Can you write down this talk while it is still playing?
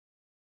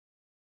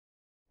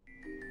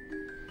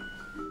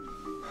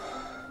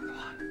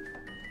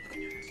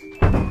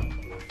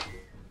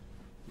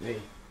Hey,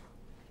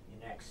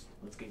 you're next.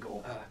 Let's get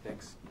going.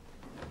 Thanks.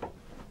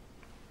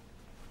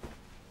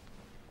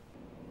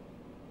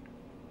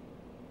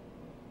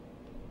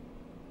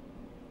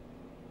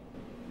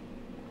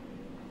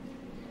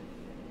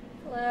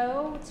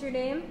 Hello, what's your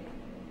name?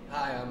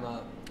 Hi, I'm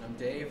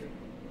Dave,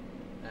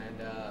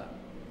 and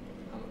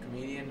I'm a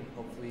comedian.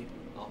 Hopefully,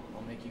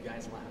 I'll make you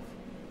guys laugh.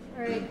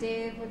 All right,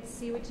 Dave, let's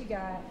see what you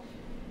got.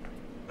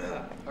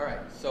 All right,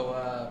 so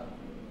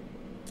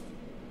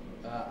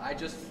I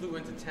just flew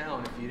into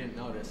town. If you didn't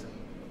notice, and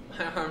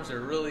my arms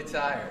are really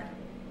tired.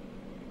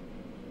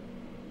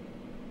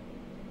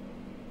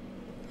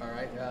 All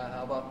right,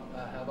 how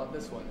about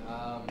this one?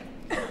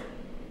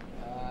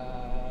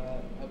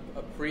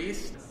 A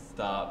priest.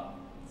 Stop.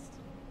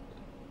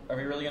 Are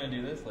we really gonna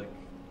do this? Like,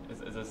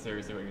 is this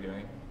seriously what you're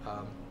doing?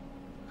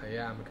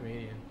 Yeah, I'm a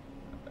comedian.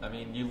 I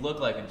mean, you look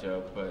like a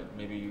joke, but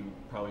maybe you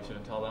probably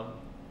shouldn't tell them.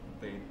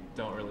 They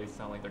don't really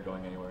sound like they're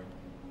going anywhere.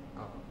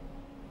 Oh.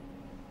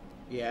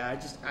 Yeah,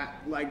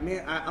 I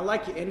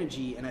like your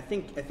energy, and I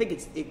think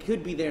it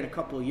could be there in a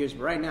couple of years.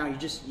 But right now, you're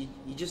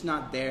just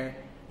not there,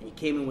 and you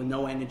came in with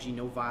no energy,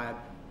 no vibe.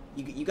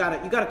 You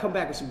gotta come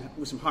back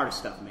with some harder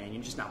stuff, man.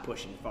 You're just not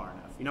pushing it far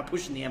enough. You're not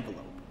pushing the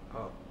envelope.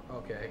 Oh,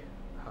 okay.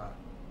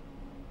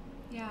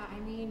 Yeah, I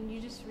mean, you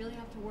just really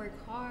have to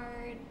work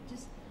hard.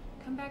 Just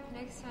come back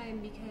next time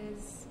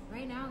because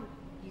right now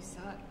you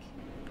suck.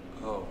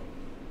 Oh,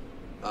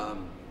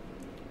 I'm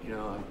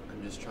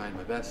just trying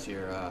my best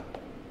here.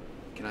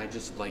 Can I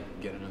just,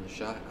 get another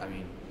shot? I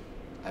mean,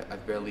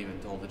 I've barely even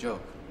told the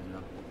joke, you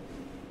know?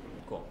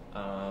 Cool.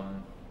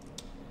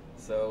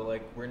 So,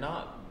 we're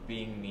not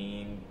being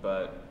mean,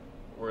 but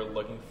we're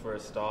looking for a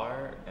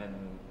star, and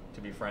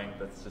to be frank,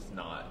 that's just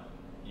not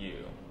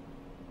you.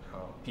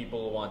 Oh.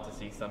 People want to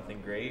see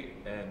something great,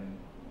 and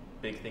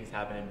big things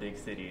happen in big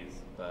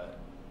cities, but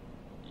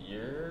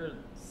you're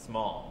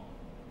small.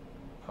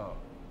 Oh.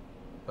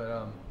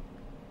 But,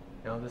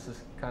 this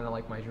is kind of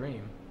like my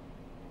dream.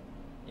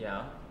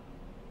 Yeah.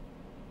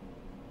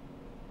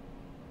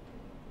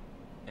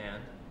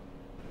 And?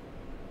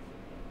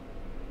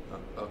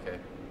 Okay,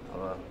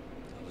 I'll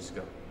just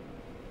go.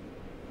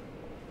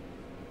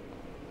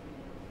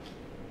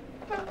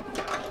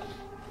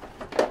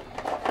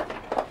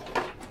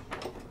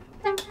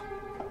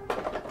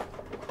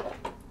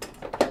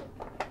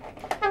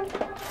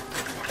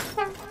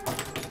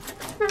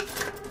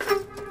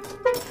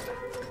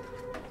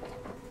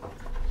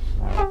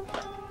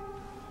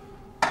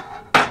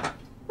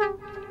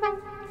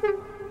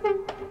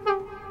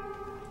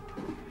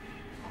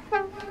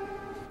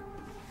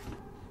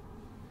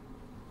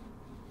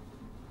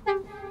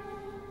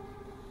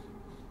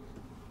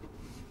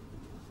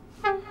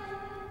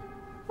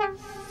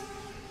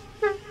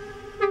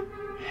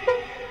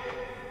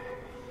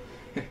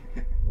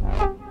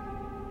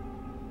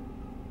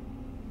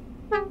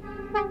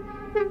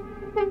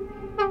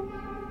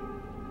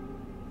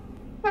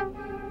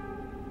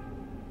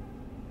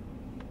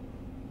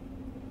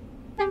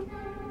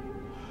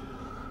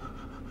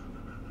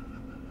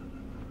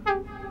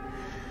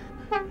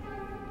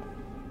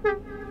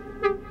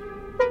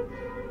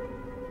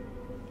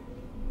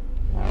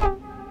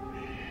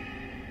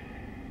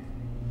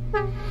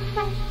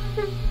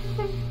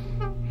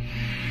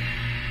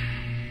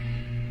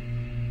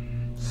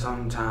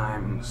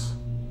 Sometimes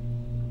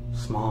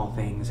small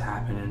things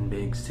happen in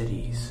big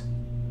cities.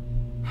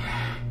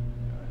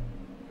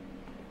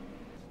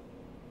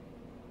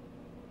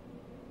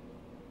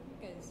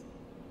 Guys.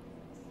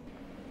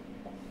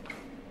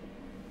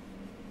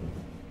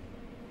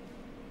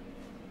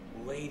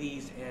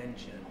 Ladies and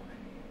gentlemen,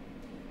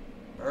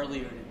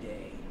 earlier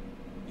today,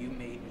 you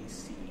made me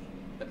see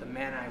that the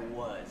man I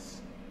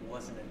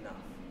wasn't enough,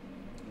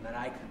 and that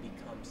I could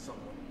become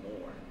someone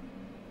more.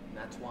 And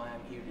that's why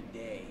I'm here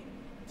today,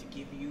 to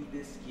give you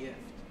this gift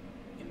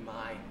in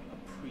my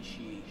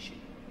appreciation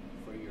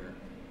for your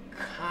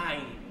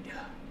kind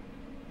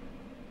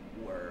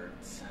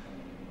words.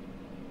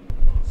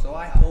 So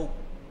I hope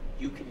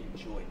you can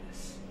enjoy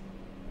this,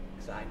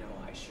 because I know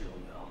I sure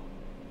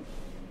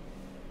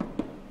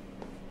will.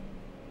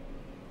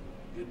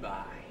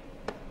 Goodbye.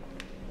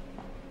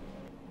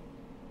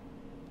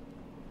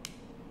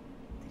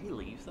 Did he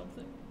leave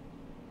something?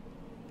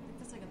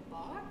 That's like a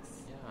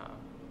box? Yeah.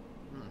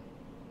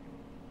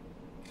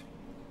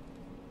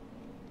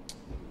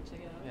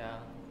 Check it out. Yeah.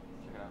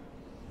 Check it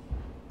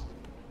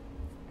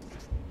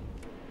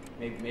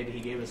out. Maybe he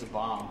gave us a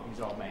bomb. He's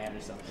all mad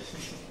or something.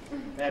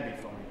 That'd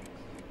be funny.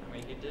 I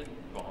mean, he did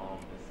bomb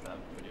this stuff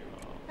pretty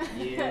well.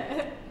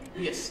 Yeah.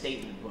 Be a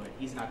statement, but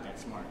he's not that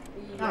smart.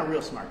 Yeah. Not a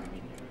real smart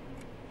comedian.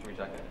 Can we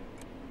check it?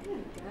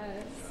 I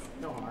guess.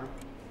 No harm.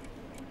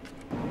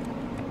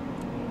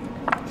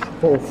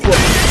 Oh,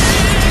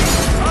 fuck.